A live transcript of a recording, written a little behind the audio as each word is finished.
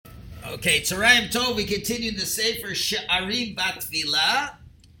Okay, Tzarayim Tov, we continue the Sefer She'arim Batfilah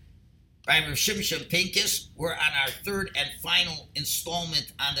by Rav Shimshon Pincus. We're on our third and final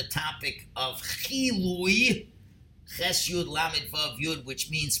installment on the topic of Chiluy, Ches Yud Lamed Vav Yud, which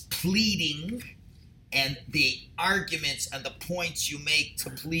means pleading, and the arguments and the points you make to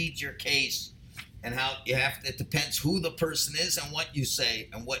plead your case, and how you have to, it depends who the person is and what you say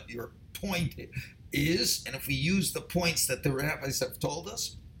and what your point is, and if we use the points that the rabbis have told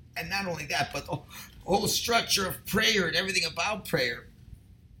us. And not only that, but the whole structure of prayer and everything about prayer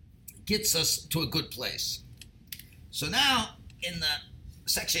gets us to a good place. So now, in the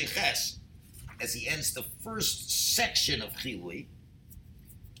section Ches, as he ends the first section of Chiluy,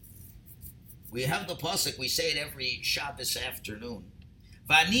 we have the pasuk, we say it every Shabbos afternoon.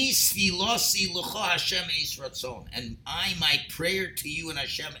 Vani sfilosi l'cho Hashem eis ratzon. And I, my prayer to you and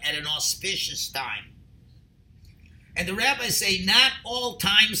Hashem at an auspicious time. And the rabbis say not all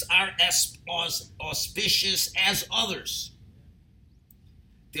times are as auspicious as others.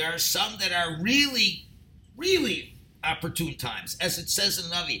 There are some that are really, really opportune times. As it says in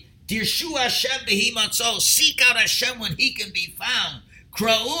the Navi, Dirshu Hashem behi matzo, seek out Hashem when he can be found.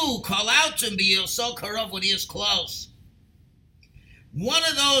 Kra'u, call out to him, so karov, when he is close. One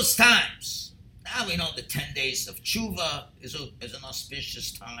of those times, now we know the 10 days of tshuva is an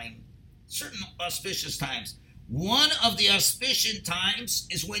auspicious time. Certain auspicious times. One of the auspicious times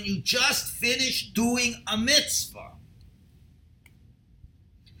is when you just finish doing a mitzvah.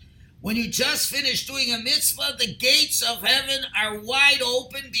 When you just finish doing a mitzvah, the gates of heaven are wide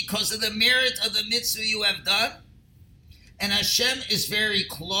open because of the merit of the mitzvah you have done. And Hashem is very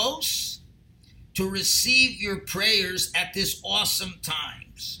close to receive your prayers at this awesome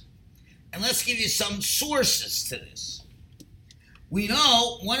times. And let's give you some sources to this. We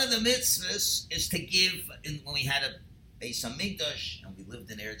know one of the mitzvahs is to give, when we had a Beis HaMikdash, and we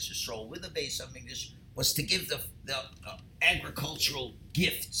lived in Eretz Yisrael with a Beis HaMikdash, was to give the agricultural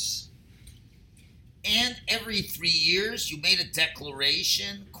gifts. And every 3 years, you made a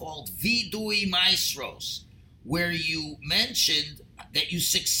declaration called Vidui Maestros, where you mentioned that you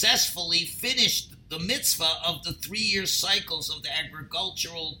successfully finished the mitzvah of the 3-year cycles of the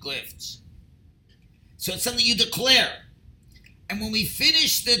agricultural gifts. So it's something you declare. And when we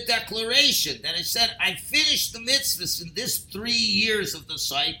finished the declaration, that it said, I finished the mitzvahs in this 3 years of the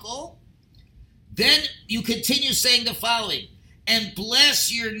cycle, then you continue saying the following, and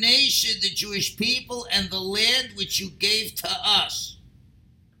bless your nation, the Jewish people, and the land which you gave to us.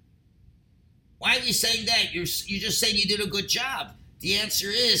 Why are you saying that? You're just saying you did a good job. The answer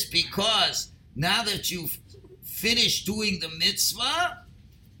is because now that you've finished doing the mitzvah,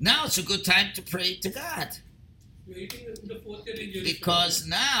 now it's a good time to pray to God. Because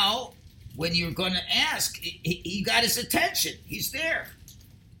now, when you're going to ask, he got his attention. He's there.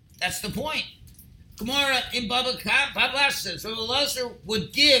 That's the point. Gemara in Baba says, Rav Elazar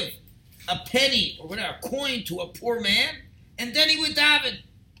would give a penny or whatever, a coin to a poor man, and then he would daven.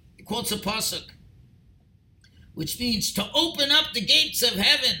 He quotes a pasuk, which means to open up the gates of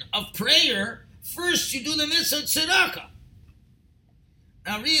heaven of prayer. First, you do the mitzvah tzedakah.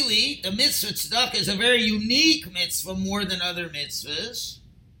 Now, really, the mitzvah tzedakah is a very unique mitzvah more than other mitzvahs,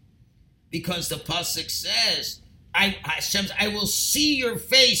 because the pasuk says, I will see your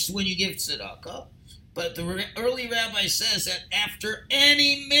face when you give tzedakah. But the early rabbi says that after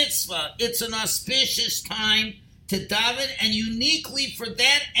any mitzvah, it's an auspicious time to daven, and uniquely for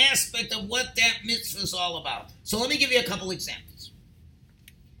that aspect of what that mitzvah is all about. So let me give you a couple examples.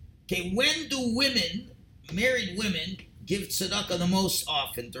 Okay, when do women, married women, give tzedakah the most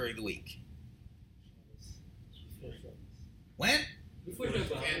often during the week? When?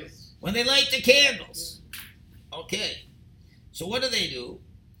 When they light the candles. Okay. So what do?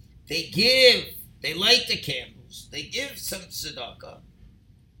 They light the candles. They give some tzedakah.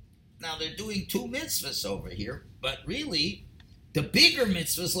 Now they're doing 2 mitzvahs over here, but really, the bigger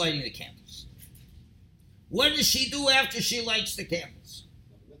mitzvah is lighting the candles. What does she do after she lights the candles?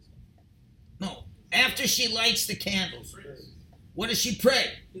 No. After she lights the candles, what does she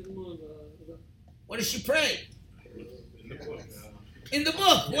pray? What does she pray? In the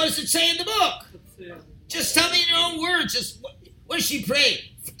book. What does it say in the book? Just tell me in your own words. Just what does she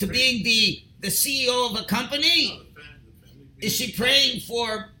pray? To being the CEO of a company? Is she praying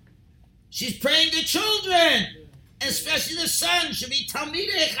for? She's praying the children, especially the son. Should be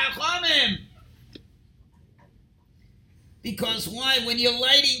Talmidei Chachamim. Because why? When you're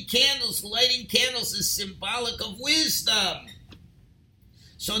lighting candles is symbolic of wisdom.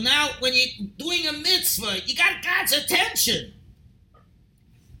 So now, when you're doing a mitzvah, you got God's attention.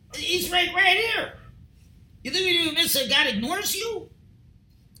 He's right here. You think when you do a mitzvah, God ignores you?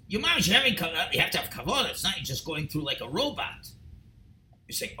 you have to have kavod. It's not just going through like a robot.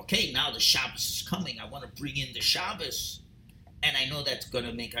 You're saying, okay, now the Shabbos is coming. I want to bring in the Shabbos. And I know that's going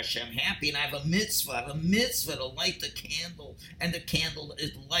to make Hashem happy. And I have a mitzvah. To light the candle. And the candle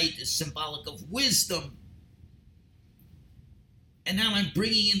light is symbolic of wisdom. And now I'm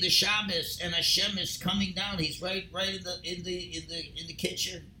bringing in the Shabbos, and Hashem is coming down. He's right in the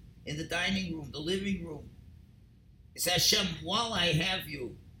kitchen, in the dining room, the living room. It's Hashem. While I have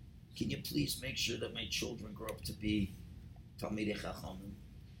you, can you please make sure that my children grow up to be Talmidei Chachamim?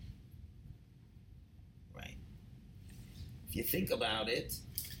 Right. If you think about it,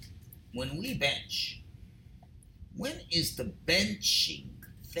 when we bench, when is the benching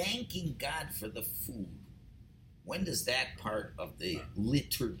thanking God for the food? When does that part of the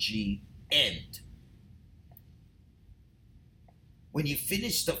liturgy end? When you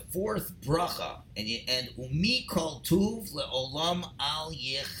finish the fourth bracha and you end Umi kol tuv leolam al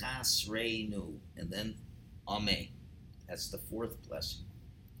yechasreinu, and then Amen. That's the fourth blessing.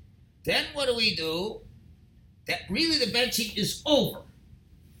 Then what do? That really the benching is over.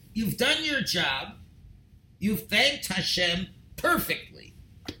 You've done your job. You've thanked Hashem perfectly.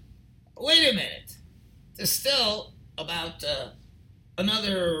 But wait a minute. There's still about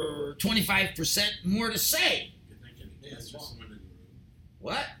another 25% more to say. You're thanking the guests or someone in the room.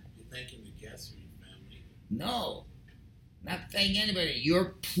 What? You're thanking the guests or your family. No, not thanking anybody.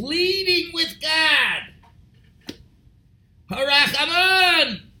 You're pleading with God.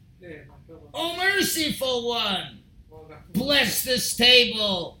 Harachamon! Oh, merciful one! Bless this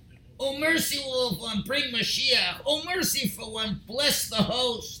table. Oh, merciful one, bring Mashiach. Oh, merciful one, bless the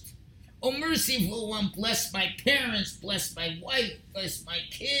host. Oh, merciful one, bless my parents, bless my wife, bless my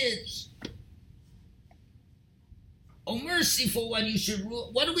kids. Oh, merciful one, you should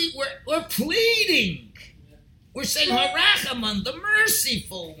rule. We're pleading. We're saying, Harachamon, the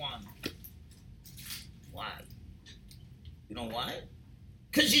merciful one. Why? You know why?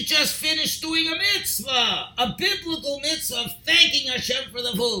 Because you just finished doing a mitzvah, a biblical mitzvah of thanking Hashem for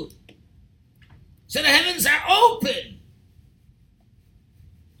the food. So the heavens are open.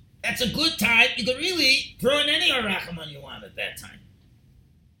 That's a good time. You could really throw in any Harachamon you want at that time.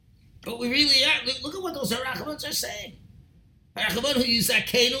 But we really are. Look at what those Harachamons are saying. Harachamon who use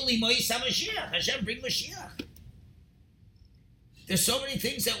Akenu Limois HaMashiach. Hashem, bring Mashiach. There's so many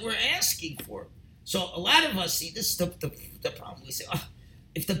things that we're asking for. So a lot of us, see, this is the problem. We say, oh,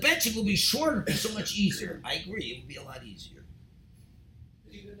 if the benching will be shorter, it'd be so much easier. I agree. It would be a lot easier.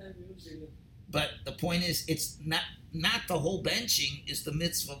 But the point is, it's not the whole benching is the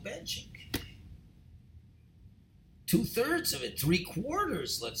mitzvah of benching. 2/3 of it,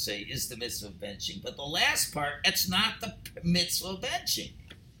 3/4, let's say, is the mitzvah of benching. But the last part, that's not the mitzvah of benching.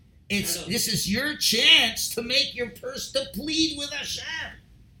 This is your chance to make your to plead with Hashem.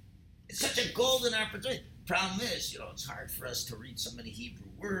 It's such a golden opportunity. Problem is, it's hard for us to read so many Hebrew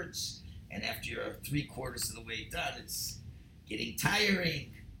words, and after you're 3/4 of the way done, it's getting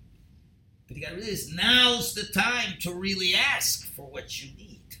tiring. But you got to realize now's the time to really ask for what you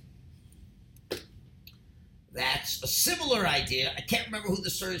need. That's a similar idea. I can't remember who the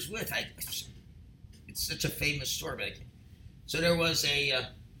story is with. It's such a famous story. But so there was a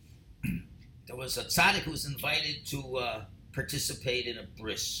tzaddik who was invited to participate in a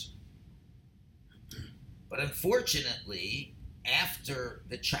bris. But unfortunately, after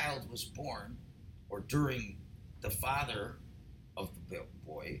the child was born, or during the father of the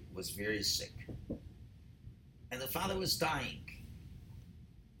boy was very sick. And the father was dying.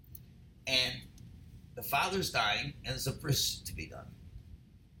 And the father's dying, and there's a bris to be done.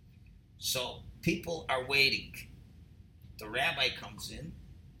 So people are waiting. The rabbi comes in,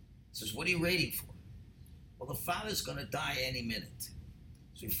 says, what are you waiting for? Well, the father's going to die any minute.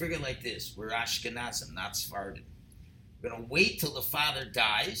 So we figure like this, we're Ashkenazim, not Sephardim. We're going to wait till the father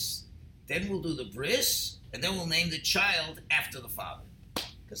dies, then we'll do the bris, and then we'll name the child after the father.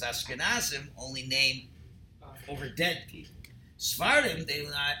 Because Ashkenazim only name over dead people. Sephardim, they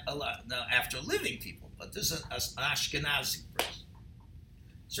not allow after living people. But this is an Ashkenazi bris.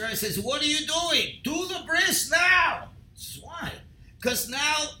 So I says, what are you doing? Do the bris now. Says, why? Because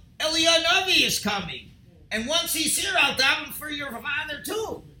now Eliyahu Navi is coming. And once he's here, I'll daven for your father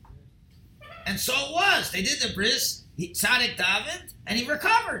too. And so it was. They did the bris. Tzaddik davened, and he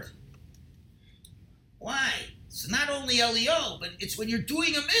recovered. Why? It's not only Eliyahu, but it's when you're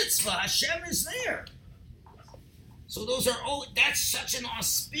doing a mitzvah, Hashem is there. So that's such an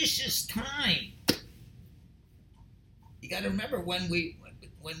auspicious time. You got to remember when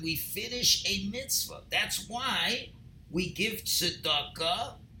we finish a mitzvah. That's why we give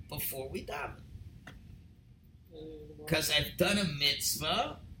tzedakah before we daven. Because I've done a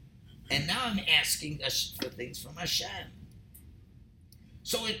mitzvah, And now I'm asking for things from Hashem.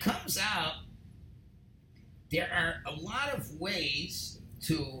 So it comes out there are a lot of ways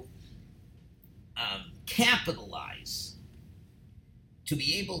to capitalize, to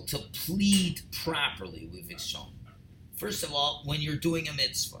be able to plead properly with Hashem. First of all, when you're doing a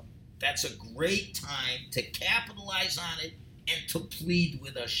mitzvah, that's a great time to capitalize on it and to plead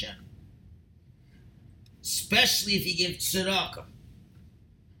with Hashem. Especially if you give tzedakah.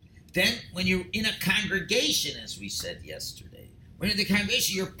 Then, when you're in a congregation, as we said yesterday, when you're in the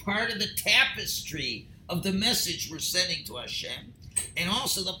congregation, you're part of the tapestry of the message we're sending to Hashem, and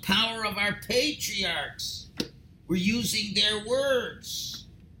also the power of our patriarchs. We're using their words.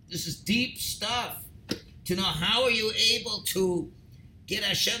 This is deep stuff. To know how are you able to get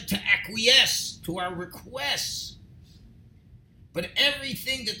Hashem to acquiesce to our requests. But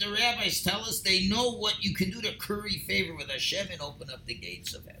everything that the rabbis tell us, they know what you can do to curry favor with Hashem and open up the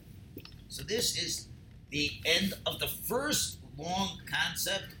gates of heaven. So this is the end of the first long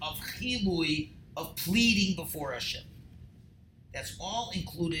concept of Chiluy, of pleading before Hashem. That's all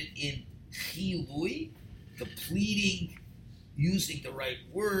included in Chiluy, the pleading, using the right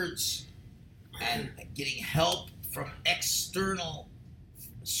words, and getting help from external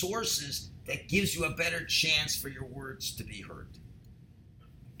sources that gives you a better chance for your words to be heard.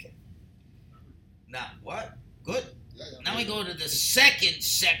 Okay. Now, what? Good. Now we go to the second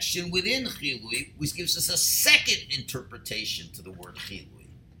section within Chiluy, which gives us a second interpretation to the word Chiluy.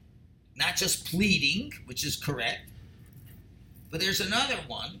 Not just pleading, which is correct, but there's another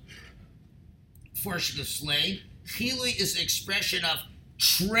one. Forshing of slave, Chiluy is an expression of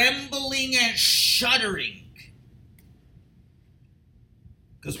trembling and shuddering.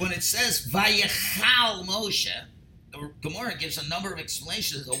 Because when it says Vayechal Moshe, the Gemara gives a number of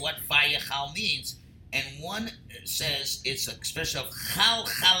explanations of what Vayechal means. And one says it's an expression of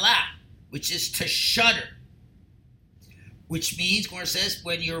Chalchala, which is to shudder. Which means, Gemara says,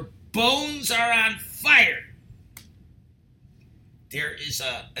 when your bones are on fire, there is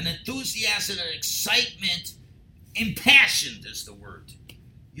an enthusiasm, an excitement, impassioned is the word.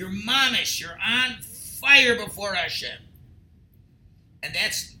 You're mamish, you're on fire before Hashem. And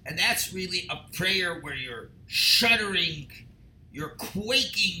that's really a prayer where you're shuddering, you're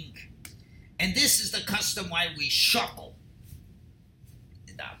quaking. And this is the custom why we shuckle.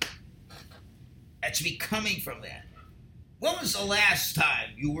 That should be coming from that. When was the last time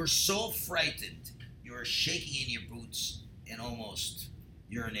you were so frightened you were shaking in your boots and almost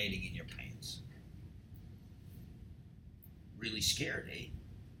urinating in your pants? Really scared, eh?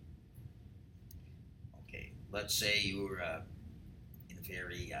 Okay, let's say you were in a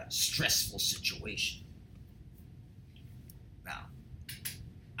very stressful situation. Now,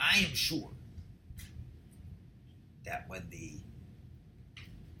 I am sure that when the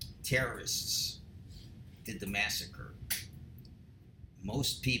terrorists did the massacre,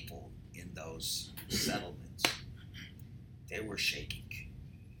 most people in those settlements, they were shaking.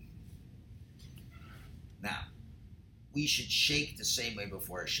 Now, we should shake the same way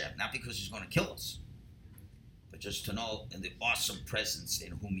before Hashem, not because he's going to kill us, but just to know in the awesome presence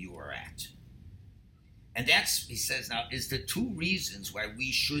in whom you are at. And that's, he says now, is the two reasons why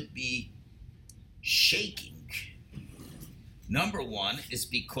we should be shaking. Number one is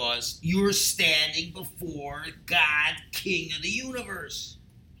because you're standing before God, King of the universe.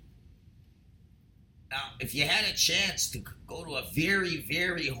 Now, if you had a chance to go to a very,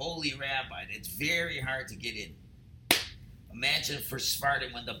 very holy rabbi, it's very hard to get in. Imagine for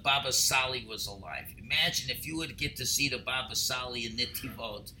Sfardim when the Baba Sali was alive. Imagine if you would get to see the Baba Sali in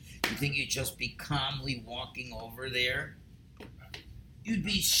Netivot. You think you'd just be calmly walking over there? You'd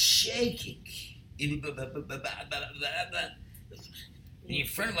be shaking. And you're in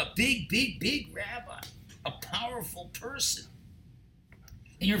front of a big, big, big rabbi, a powerful person.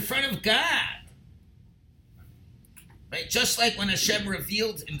 And you're in front of God. Right? Just like when Hashem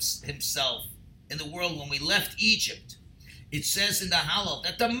revealed himself in the world when we left Egypt. It says in the Hallel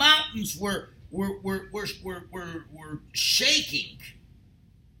that the mountains were shaking.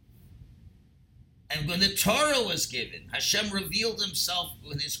 And when the Torah was given, Hashem revealed himself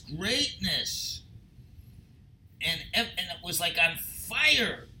with his greatness. And it was like on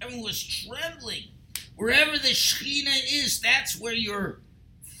fire. Everyone was trembling. Wherever the Shekhinah is, that's where you're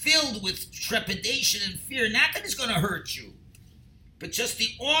filled with trepidation and fear. Not that it's going to hurt you, but just the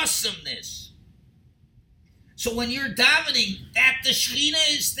awesomeness. So when you're davening, that the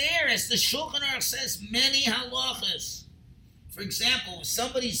Shekhinah is there, as the Shulchan Aruch says, many halachas. For example, if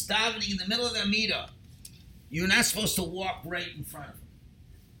somebody's davening in the middle of the Amidah, you're not supposed to walk right in front of him.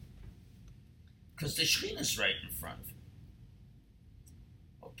 Because the Shekhinah's right in front of him.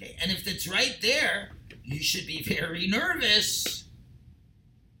 Okay, and if it's right there, you should be very nervous.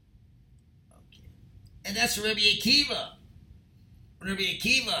 Okay, and that's Rabbi Akiva. Rabbi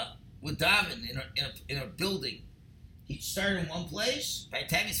Akiva would daven in a building. He'd start in one place. By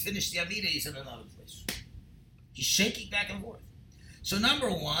the time he's finished the Amidah, he's in another place. He's shaking back and forth. So number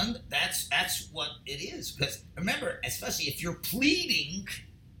one, that's what it is. Because remember, especially if you're pleading,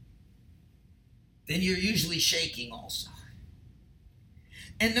 then you're usually shaking also.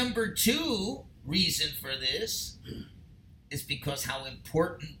 And number two reason for this is because how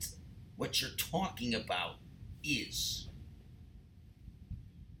important what you're talking about is.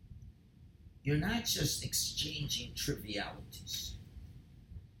 You're not just exchanging trivialities.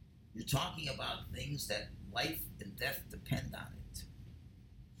 You're talking about things that life and death depend on it.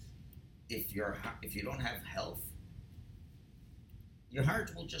 If you don't have health, your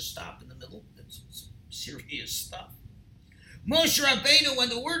heart will just stop in the middle. It's serious stuff. Moshe Rabbeinu, when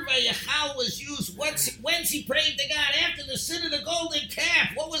the word Vayachal was used, when's he praying to God? After the sin of the golden calf.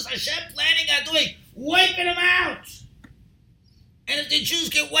 What was Hashem planning on doing? Wiping them out. And if the Jews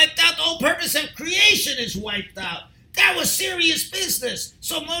get wiped out, the whole purpose of creation is wiped out. That was serious business.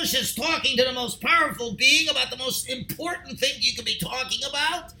 So Moshe is talking to the most powerful being about the most important thing you can be talking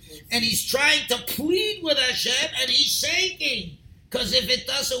about. And he's trying to plead with Hashem, and he's shaking. Because if it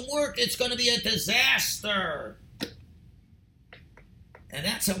doesn't work, it's going to be a disaster. And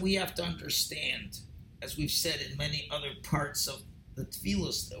that's how we have to understand, as we've said in many other parts of the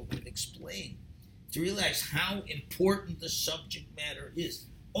Tefillos that we've explained, to realize how important the subject matter is.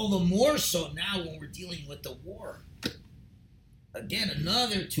 All the more so now when we're dealing with the war. Again,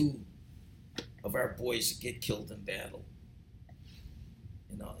 another two of our boys get killed in battle.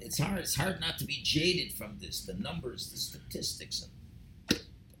 You know, it's hard not to be jaded from this, the numbers, the statistics,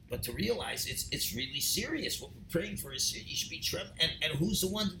 but to realize it's really serious. What we're praying for is serious. You should be trembling. And who's the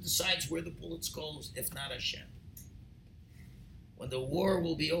one that decides where the bullets go if not Hashem? When the war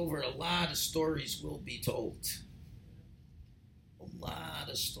will be over, a lot of stories will be told. A lot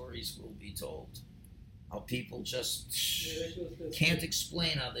of stories will be told. How people just can't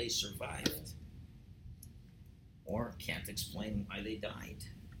explain how they survived. Or can't explain why they died.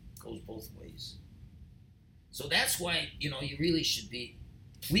 It goes both ways. So that's why, you really should be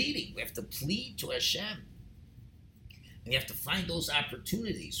pleading. We have to plead to Hashem. And we have to find those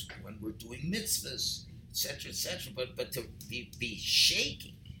opportunities when we're doing mitzvahs, etc., but to be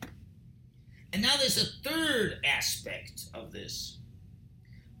shaking. And now there's a third aspect of this.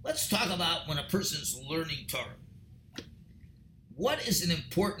 Let's talk about when a person's learning Torah. What is an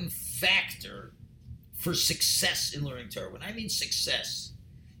important factor for success in learning Torah? When I mean success,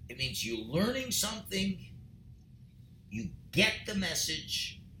 it means you learning something, you get the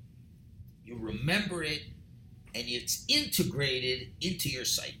message, you remember it, and it's integrated into your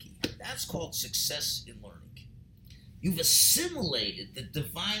psyche. That's called success in learning. You've assimilated the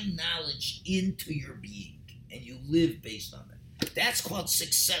divine knowledge into your being, and you live based on that. That's called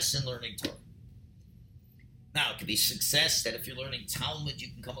success in learning Torah. Now, it could be success that if you're learning Talmud, you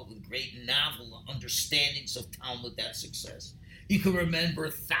can come up with great novel understandings of Talmud. That's success. You can remember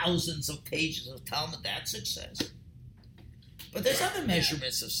thousands of pages of Talmud. That's success. But there's other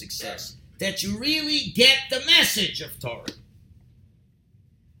measurements of success, that you really get the message of Torah.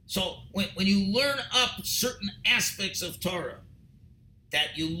 So when you learn up certain aspects of Torah,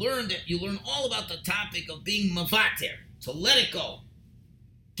 that you learn all about the topic of being mavater, to let it go,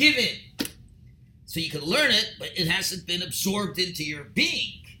 give in. So you can learn it, but it hasn't been absorbed into your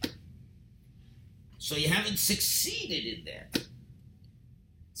being. So you haven't succeeded in that.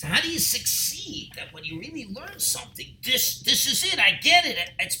 So how do you succeed? That when you really learn something, this is it. I get it.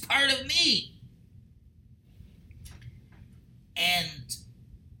 It's part of me. And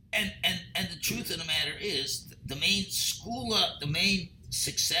the truth of the matter is, the main skula, the main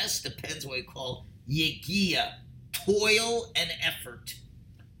success depends on what we call yegia, toil and effort.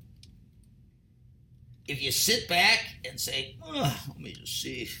 If you sit back and say, let me just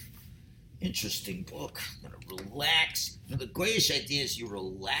see, interesting book, I'm going to relax. Now, the Goyish idea is you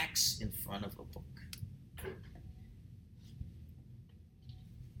relax in front of a book.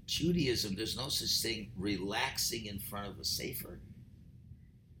 Judaism, there's no such thing relaxing in front of a sefer.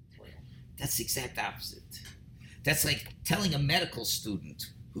 That's the exact opposite. That's like telling a medical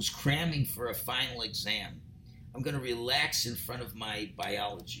student who's cramming for a final exam, I'm going to relax in front of my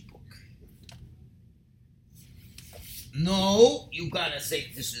biology book. No, you gotta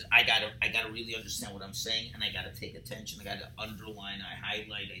say I gotta really understand what I'm saying, and I gotta take attention. I gotta underline, I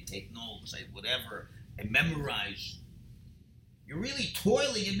highlight, I take notes, I memorize. You're really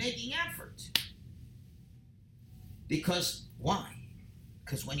toiling and making effort. Because why?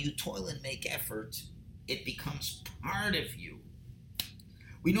 Because when you toil and make effort, it becomes part of you.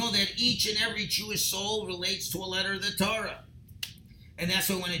 We know that each and every Jewish soul relates to a letter of the Torah. And that's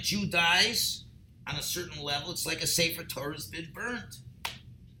why when a Jew dies, on a certain level, it's like a Sefer Torah has been burnt.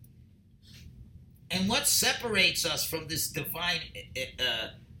 And what separates us from this divine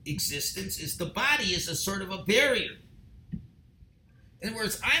existence is the body is a sort of a barrier. In other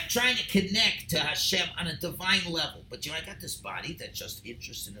words, I'm trying to connect to Hashem on a divine level. But I got this body that's just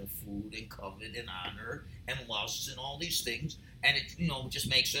interested in food and covet and honor and lusts and all these things. And it, just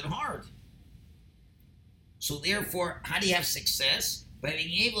makes it hard. So therefore, how do you have success? By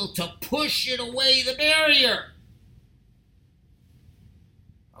being able to push it away the barrier.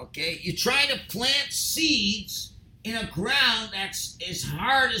 Okay? You try to plant seeds in a ground that's as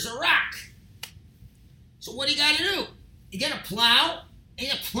hard as a rock. So what do you got to do? You got to plow, and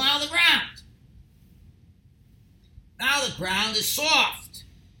you plow the ground. Now the ground is soft.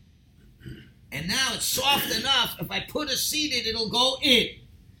 And now it's soft enough, if I put a seed in, it'll go in.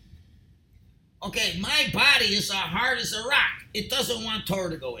 Okay, my body is as hard as a rock. It doesn't want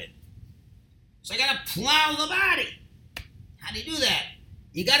Torah to go in. So I got to plow the body. How do you do that?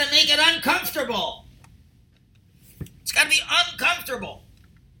 You got to make it uncomfortable. It's got to be uncomfortable.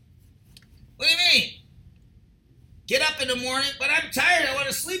 What do you mean? Get up in the morning, but I'm tired. I want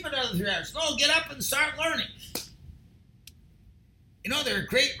to sleep another 3 hours. No, get up and start learning. There are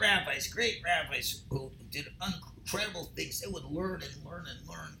great rabbis who did incredible things. They would learn and learn and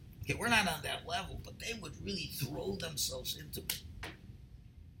learn. Okay, we're not on that level, but they would really throw themselves into it.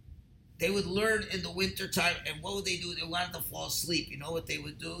 They would learn in the wintertime, and what would they do? They wanted to fall asleep. You know what they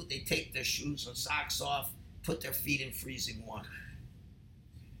would do? They'd take their shoes and socks off, put their feet in freezing water,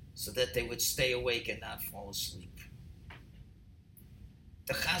 so that they would stay awake and not fall asleep.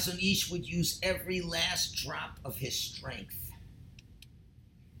 The Chazon Ish would use every last drop of his strength.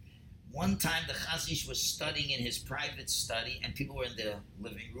 One time the Chazon Ish was studying in his private study, and people were in the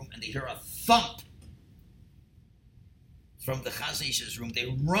living room, and they hear a thump from the Chazon Ish's room.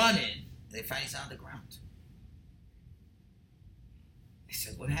 They run in, and they find he's on the ground. They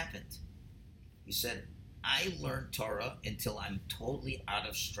said, "What happened?" He said, "I learned Torah until I'm totally out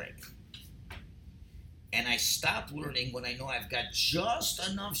of strength. And I stop learning when I know I've got just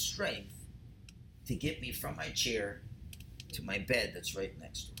enough strength to get me from my chair to my bed that's right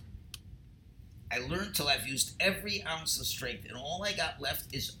next door. I learned till I've used every ounce of strength, and all I got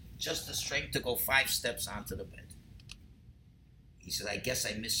left is just the strength to go 5 steps onto the bed." He said, "I guess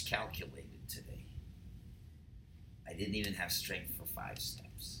I miscalculated today. I didn't even have strength for 5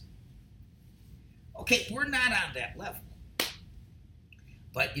 steps." Okay, we're not on that level.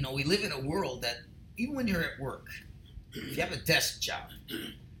 But, we live in a world that, even when you're at work, if you have a desk job,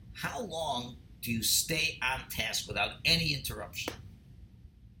 how long do you stay on task without any interruption?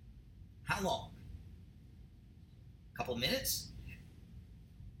 How long? A couple minutes?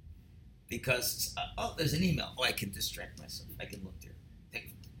 Because, there's an email. I can distract myself. I can look there.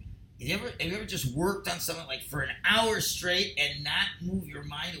 Have you ever just worked on something like for an hour straight and not move your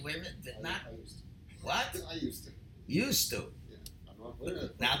mind away from it? I used to. What? I used to. Used to. Yeah.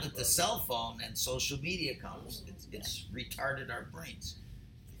 Now that the cell phone and social media comes, it's retarded our brains.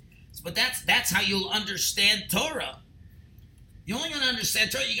 But that's how you'll understand Torah. You're only going to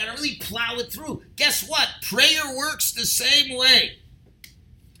understand Torah, you got to really plow it through. Guess what? Prayer works the same way.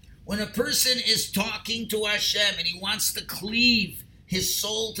 When a person is talking to Hashem and he wants to cleave his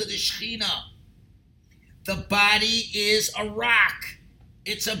soul to the Shekhinah, the body is a rock.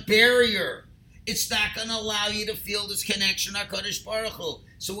 It's a barrier. It's not going to allow you to feel this connection to HaKadosh Baruch Hu.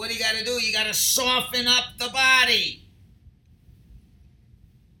 So what do you got to do? You got to soften up the body.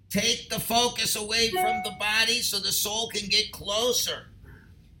 Take the focus away from the body so the soul can get closer.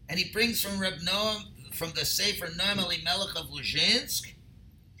 And he brings from Reb Noam, from the Sefer Noam Elimelech of Luzhinsk.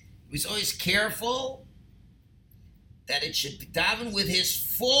 He was always careful that it should be daven with his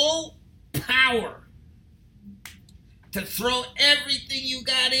full power. To throw everyththing you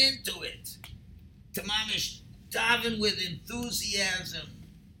got into it. To mamish daven with enthusiasm.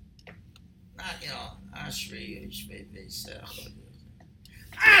 Not, Ashrei Yishvei V'Secho.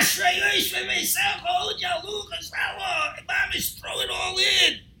 Ashrei Yishvei V'Secho, Yaluchas, mamish, throw it all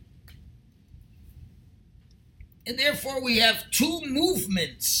in. And therefore we have 2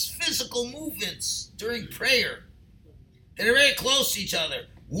 movements, physical movements during prayer that are very close to each other.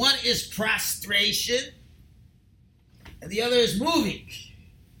 One is prostration, and the other is moving,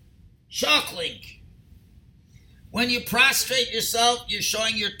 shuckling. When you prostrate yourself, you're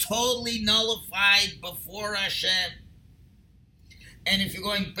showing you're totally nullified before Hashem. And if you're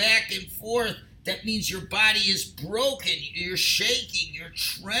going back and forth, That means your body is broken. You're shaking. You're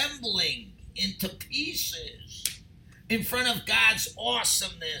trembling into pieces in front of God's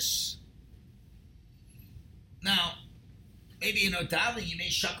awesomeness. Now, maybe in Odali you may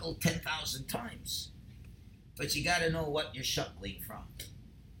shuckle 10,000 times, but you got to know what you're shuckling from.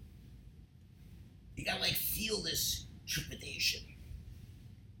 You got to feel this trepidation.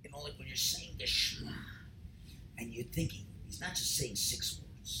 Like when you're saying the Shema, and you're thinking, he's not just saying 6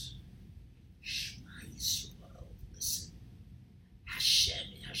 words. Shema Yisrael, listen.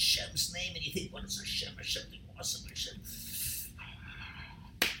 Hashem's name, and you think, what is Hashem? Hashem is awesome, Hashem.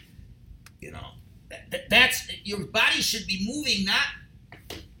 That's, your body should be moving, not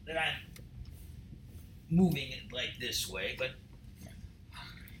that I'm moving it like this way, but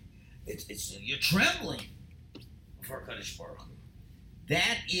it's you're trembling before Kadosh Baruch Hu.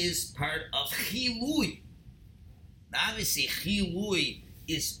 That is part of Chiluy. Now, obviously, Chiluy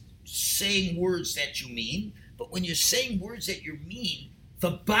is saying words that you mean, but when you're saying words that you mean,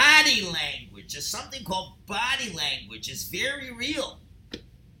 the body language, there's something called body language, is very real.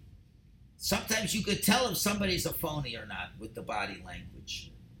 Sometimes you could tell if somebody's a phony or not with the body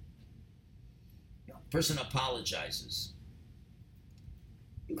language. A person apologizes.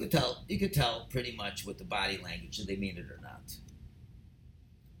 You could tell pretty much with the body language if they mean it or not.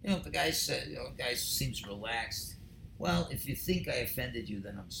 If the guy said, guy seems relaxed. Well, if you think I offended you,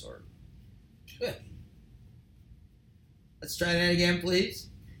 then I'm sorry. Let's try that again, please.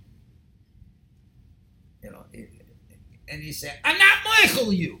 And you say, I'm not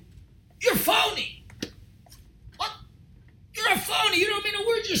Michael, you. You're phony. What? You're a phony. You don't mean a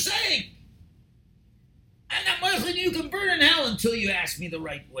word you're saying. I'm not Michael, you can burn in hell until you ask me the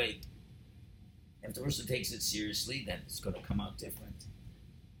right way. If the person takes it seriously, then it's going to come out different.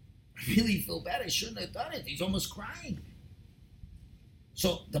 I really feel bad. I shouldn't have done it. He's almost crying.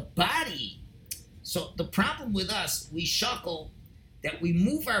 So the body, so the problem with us, we shuckle that we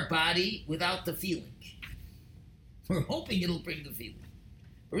move our body without the feeling. We're hoping it'll bring the feeling.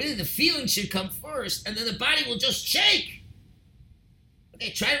 But really the feeling should come first, and then the body will just shake.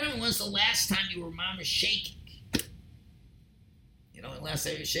 Okay, try to remember when's the last time you were mama shaking. When the last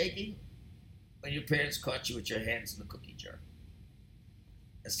time you were shaking? When your parents caught you with your hands in the cookie jar.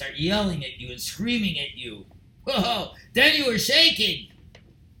 And start yelling at you and screaming at you. Whoa, then you were shaking.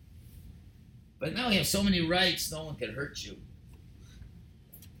 But now we have so many rights, no one can hurt you.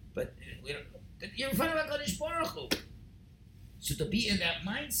 But you're in front of HaKadosh Baruch Hu. So to be in that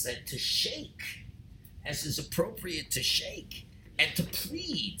mindset, to shake, as is appropriate to shake, and to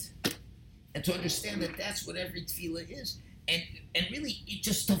plead, and to understand that that's what every tefillah is, and really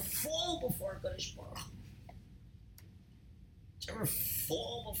just to fall before HaKadosh Baruch Hu. Did you ever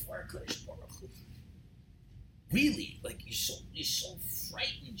fall before HaKadosh Baruch Hu? Really, you're so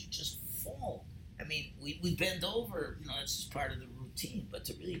frightened, you just fall. I mean, we bend over, it's just part of the routine, but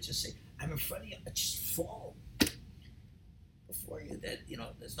to really just say, I'm in front of you, I just fall before you. That,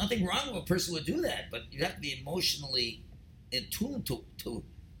 there's nothing wrong with a person would do that, but you have to be emotionally in tune to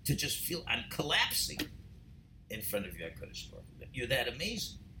just feel I'm collapsing in front of you, HaKadosh Baruch Hu. You're that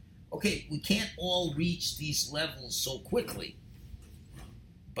amazing. Okay, we can't all reach these levels so quickly,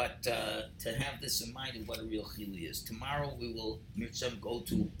 but to have this in mind of what a real chili is. Tomorrow we will go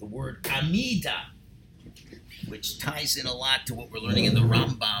to the word Amida, which ties in a lot to what we're learning in the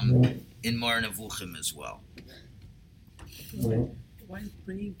Rambam in Mar Nevuchim as well. While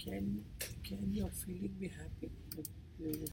praying, can your feeling be happy?